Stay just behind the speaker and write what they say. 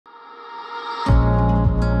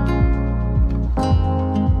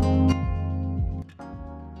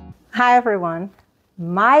Hi everyone.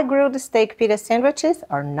 My grilled steak pita sandwiches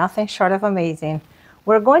are nothing short of amazing.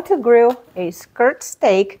 We're going to grill a skirt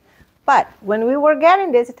steak, but when we were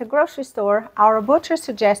getting this at the grocery store, our butcher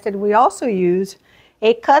suggested we also use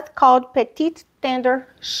a cut called Petite Tender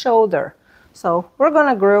Shoulder. So we're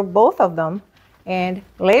going to grill both of them, and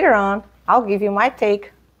later on I'll give you my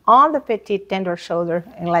take on the Petite Tender Shoulder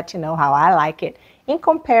and let you know how I like it in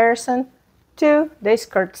comparison to the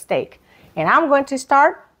skirt steak. And I'm going to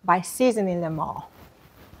start by seasoning them all.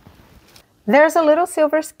 There's a little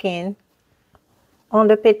silver skin on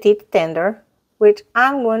the Petite Tender, which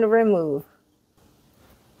I'm going to remove.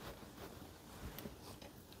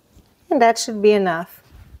 And that should be enough.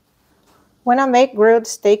 When I make grilled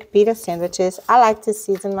steak pita sandwiches, I like to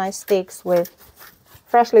season my steaks with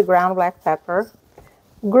freshly ground black pepper,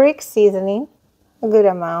 Greek seasoning, a good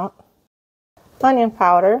amount, onion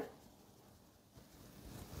powder,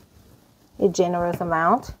 a generous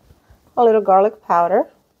amount, a little garlic powder.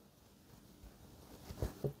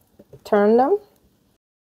 Turn them.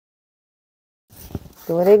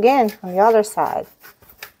 Do it again on the other side.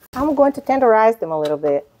 I'm going to tenderize them a little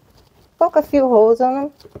bit. Poke a few holes on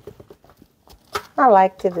them. I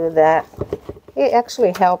like to do that. It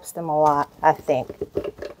actually helps them a lot, I think.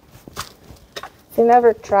 If you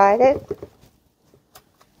never tried it,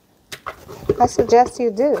 I suggest you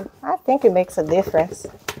do. I think it makes a difference.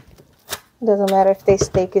 It doesn't matter if the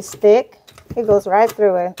steak is thick, it goes right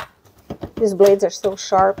through it. These blades are so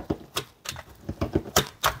sharp.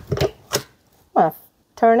 I'm going to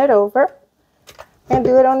turn it over and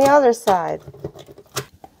do it on the other side.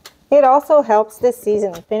 It also helps the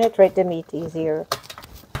seasoning penetrate the meat easier.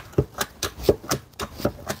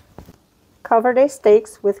 Cover the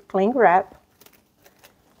steaks with cling wrap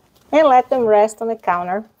and let them rest on the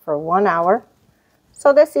counter for 1 hour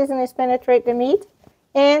so the seasonings penetrate the meat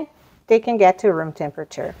and they can get to room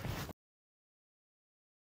temperature.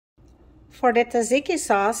 For the tzatziki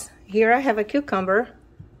sauce, here I have a cucumber.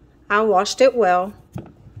 I washed it well.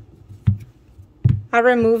 I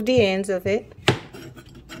removed the ends of it.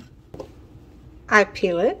 I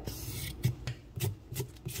peel it.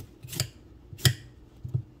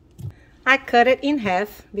 I cut it in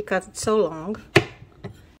half because it's so long.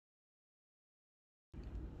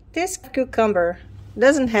 This cucumber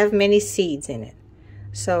doesn't have many seeds in it,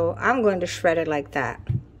 so I'm going to shred it like that.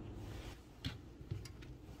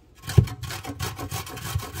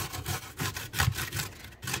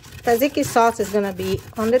 Tzatziki sauce is going to be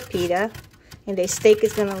on the pita, and the steak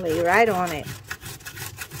is going to lay right on it.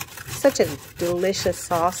 Such a delicious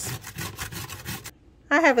sauce.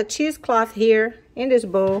 I have a cheesecloth here in this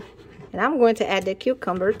bowl, and I'm going to add the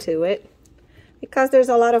cucumber to it because there's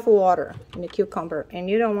a lot of water in the cucumber, and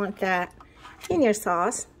you don't want that in your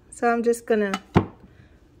sauce. So I'm just going to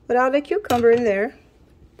put all the cucumber in there.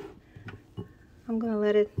 I'm going to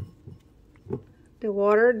let the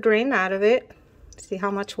water drain out of it. See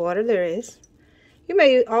how much water there is. You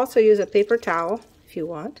may also use a paper towel if you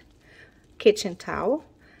want. Kitchen towel.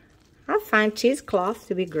 I find cheesecloth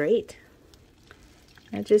to be great.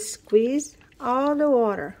 I just squeeze all the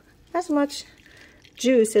water, as much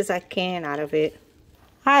juice as I can out of it.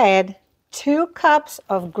 I add 2 cups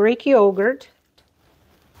of Greek yogurt,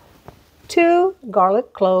 2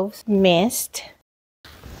 garlic cloves minced,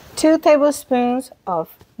 2 tablespoons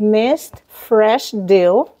of minced fresh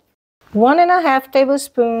dill, 1.5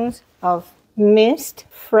 tablespoons of minced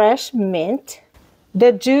fresh mint,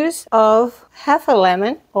 the juice of half a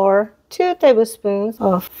lemon or 2 tablespoons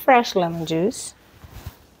of fresh lemon juice,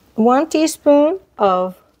 1 teaspoon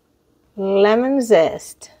of lemon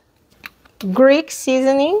zest, Greek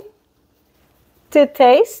seasoning to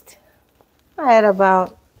taste. I add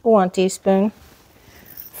about 1 teaspoon,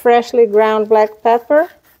 freshly ground black pepper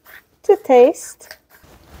to taste,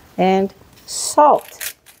 and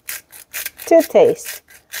salt to taste.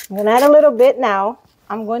 I'm going to add a little bit now.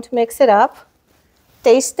 I'm going to mix it up,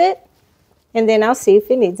 taste it, and then I'll see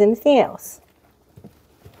if it needs anything else.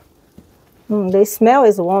 The smell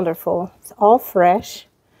is wonderful. It's all fresh.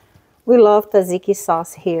 We love tzatziki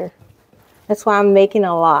sauce here. That's why I'm making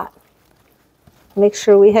a lot. Make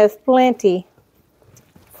sure we have plenty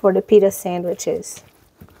for the pita sandwiches,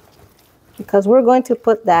 because we're going to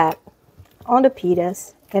put that on the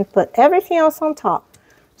pitas and put everything else on top.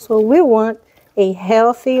 So we want a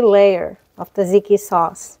healthy layer of tzatziki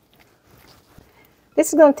sauce. This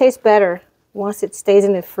is going to taste better once it stays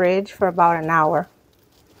in the fridge for about an hour.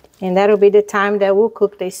 And that'll be the time that we'll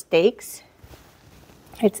cook the steaks.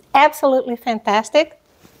 It's absolutely fantastic,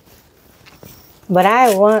 but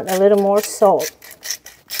I want a little more salt.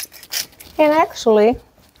 And actually,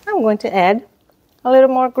 I'm going to add a little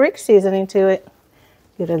more Greek seasoning to it.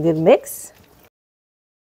 Give it a good mix.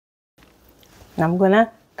 And I'm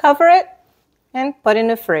gonna cover it and put in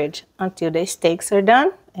the fridge until the steaks are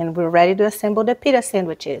done and we're ready to assemble the pita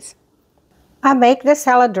sandwiches. I make the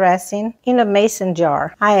salad dressing in a mason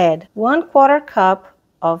jar. I add 1/4 cup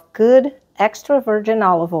of good extra virgin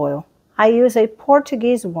olive oil. I use a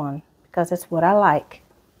Portuguese one because that's what I like.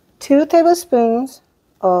 2 tablespoons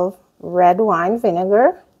of red wine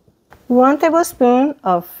vinegar, 1 tablespoon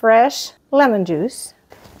of fresh lemon juice,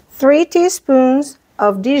 3 teaspoons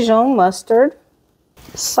of Dijon mustard,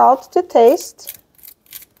 salt to taste,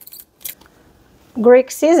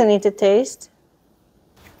 Greek seasoning to taste,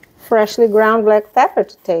 freshly ground black pepper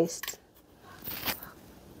to taste,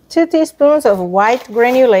 2 teaspoons of white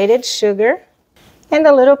granulated sugar, and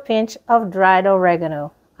a little pinch of dried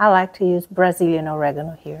oregano. I like to use Brazilian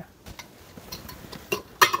oregano here.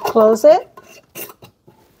 Close it,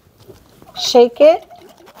 shake it,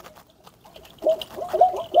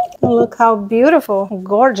 and look how beautiful and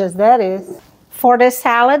gorgeous that is. For the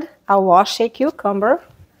salad, I wash a cucumber.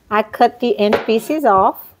 I cut the end pieces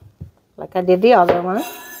off, like I did the other one.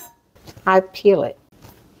 I peel it.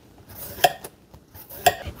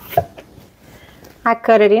 I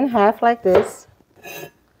cut it in half like this,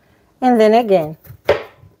 and then again.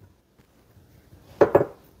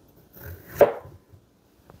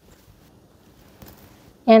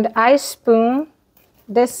 And I spoon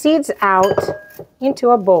the seeds out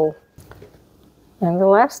into a bowl. And the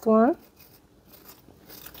last one,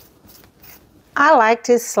 I like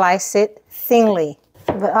to slice it thinly,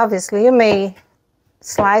 but obviously you may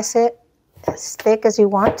slice it as thick as you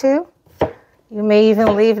want to. You may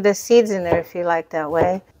even leave the seeds in there if you like that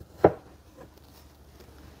way.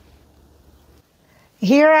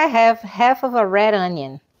 Here I have half of a red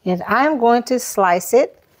onion, and I'm going to slice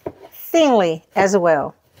it thinly as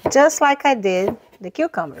well, just like I did the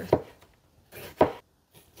cucumbers.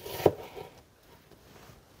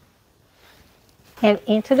 And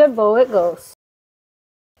into the bowl it goes.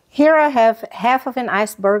 Here I have half of an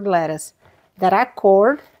iceberg lettuce that I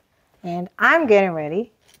cored, and I'm getting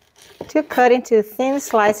ready to cut into thin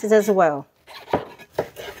slices as well.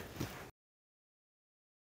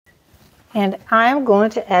 And I'm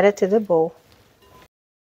going to add it to the bowl.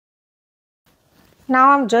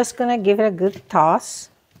 Now I'm just going to give it a good toss.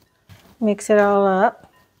 Mix it all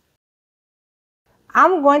up.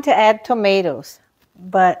 I'm going to add tomatoes,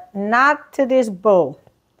 but not to this bowl.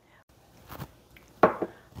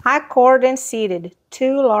 I cored and seeded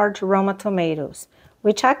 2 large Roma tomatoes,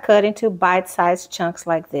 which I cut into bite-sized chunks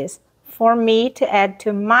like this for me to add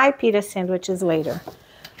to my pita sandwiches later.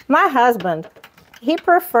 My husband, he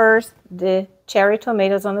prefers the cherry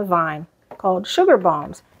tomatoes on the vine called sugar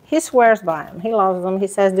bombs. He swears by them. He loves them. He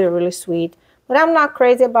says they're really sweet. But I'm not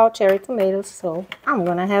crazy about cherry tomatoes, so I'm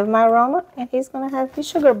going to have my Roma and he's going to have his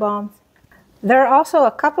sugar bombs. There are also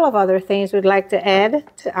a couple of other things we'd like to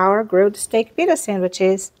add to our grilled steak pita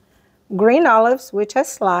sandwiches. Green olives, which I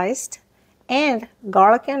sliced, and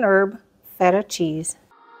garlic and herb feta cheese.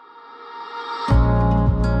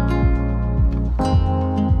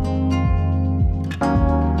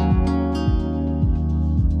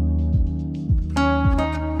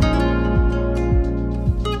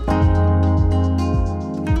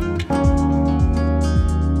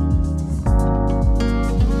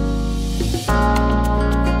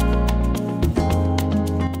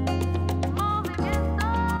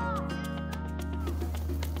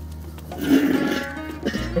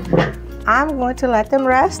 I'm going to let them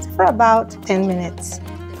rest for about 10 minutes.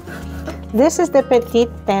 This is the Petite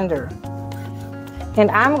Tender, and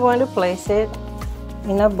I'm going to place it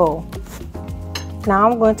in a bowl. Now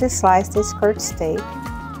I'm going to slice this skirt steak.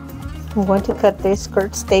 I'm going to cut this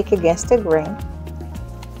skirt steak against the grain.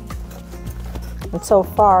 And so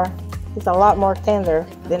far, it's a lot more tender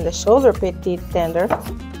than the shoulder Petite Tender.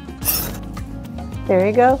 There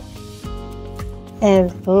you go.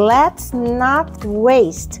 And let's not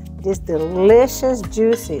waste these delicious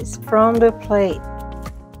juices from the plate.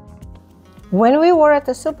 When we were at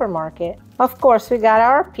the supermarket, of course we got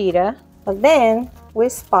our pita, but then we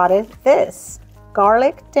spotted this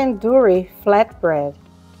garlic tandoori flatbread,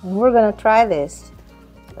 and we're gonna try this.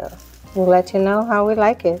 So we'll let you know how we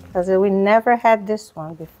like it, because we never had this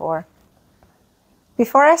one before.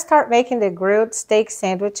 Before I start making the grilled steak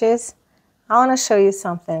sandwiches, I want to show you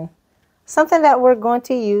something that we're going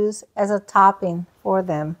to use as a topping for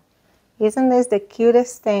them. Isn't this the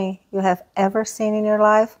cutest thing you have ever seen in your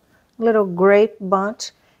life? A little grape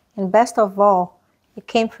bunch. And best of all, it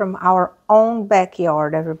came from our own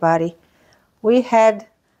backyard, everybody. We had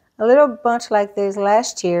a little bunch like this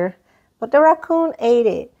last year, but the raccoon ate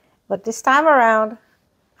it. But this time around,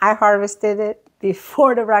 I harvested it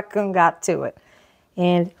before the raccoon got to it.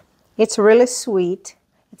 And it's really sweet.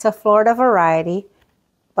 It's a Florida variety,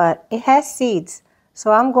 but it has seeds.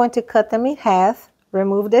 So I'm going to cut them in half,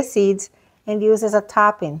 remove the seeds, and use as a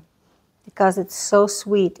topping because it's so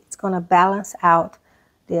sweet. It's going to balance out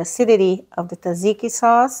the acidity of the tzatziki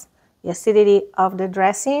sauce, the acidity of the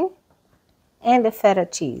dressing, and the feta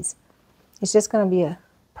cheese. It's just going to be a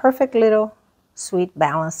perfect little sweet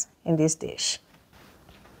balance in this dish.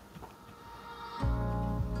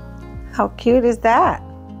 How cute is that?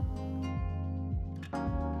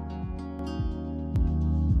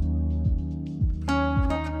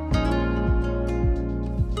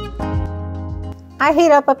 I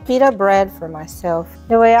heat up a pita bread for myself.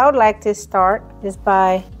 The way I would like to start is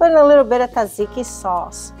by putting a little bit of tzatziki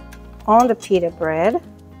sauce on the pita bread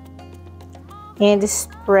and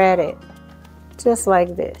spread it just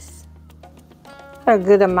like this. Put a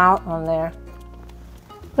good amount on there.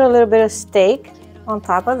 Put a little bit of steak on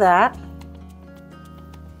top of that.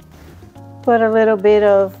 Put a little bit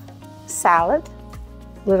of salad,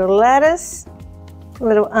 a little lettuce, a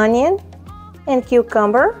little onion, and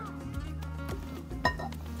cucumber.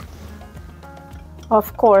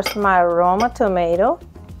 Of course, my Roma tomato.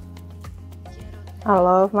 I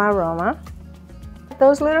love my Roma.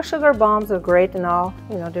 Those little sugar bombs are great and all,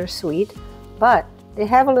 you know, they're sweet, but they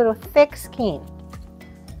have a little thick skin.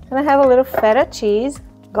 And I have a little feta cheese,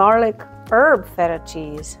 garlic herb feta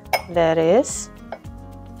cheese, that is.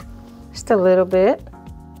 Just a little bit.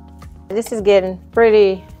 This is getting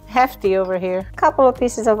pretty hefty over here. A couple of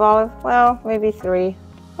pieces of olive, well, maybe 3,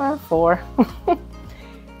 well, 4.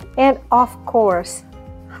 And of course,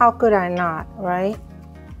 how could I not, right?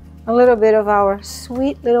 A little bit of our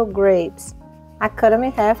sweet little grapes. I cut them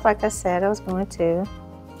in half like I said I was going to,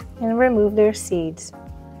 and remove their seeds.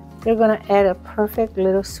 They're going to add a perfect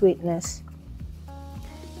little sweetness.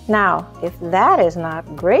 Now, if that is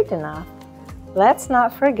not great enough, let's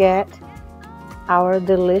not forget our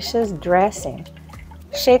delicious dressing.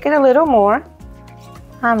 Shake it a little more.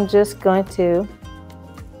 I'm just going to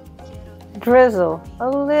drizzle a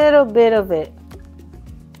little bit of it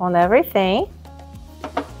on everything.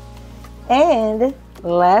 And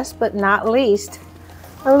last but not least,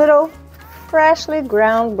 a little freshly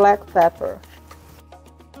ground black pepper.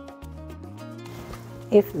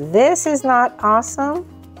 If this is not awesome,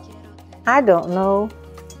 I don't know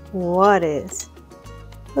what is.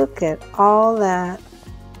 Look at all that.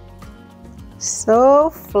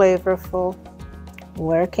 So flavorful.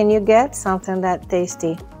 Where can you get something that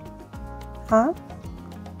tasty? Huh?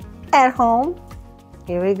 At home.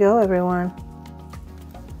 Here we go, everyone.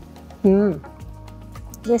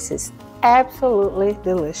 This is absolutely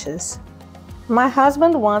delicious. My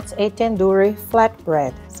husband wants a tandoori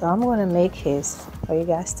flatbread, so I'm going to make his for you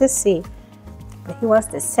guys to see. But he wants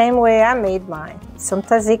the same way I made mine. Some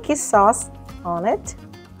tzatziki sauce on it,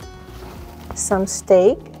 some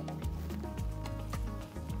steak,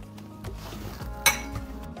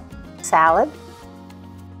 salad,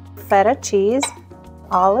 feta cheese,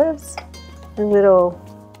 olives, little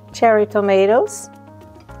cherry tomatoes,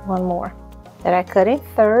 one more that I cut in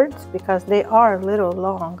thirds because they are a little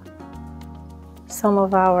long. Some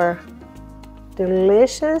of our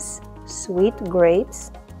delicious sweet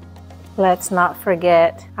grapes. Let's not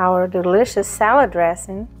forget our delicious salad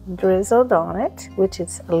dressing drizzled on it, which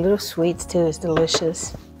is a little sweet too, is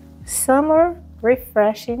delicious. Summer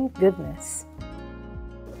refreshing goodness.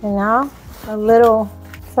 And now a little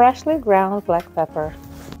freshly ground black pepper.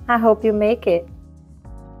 I hope you make it.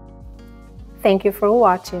 Thank you for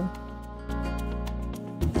watching.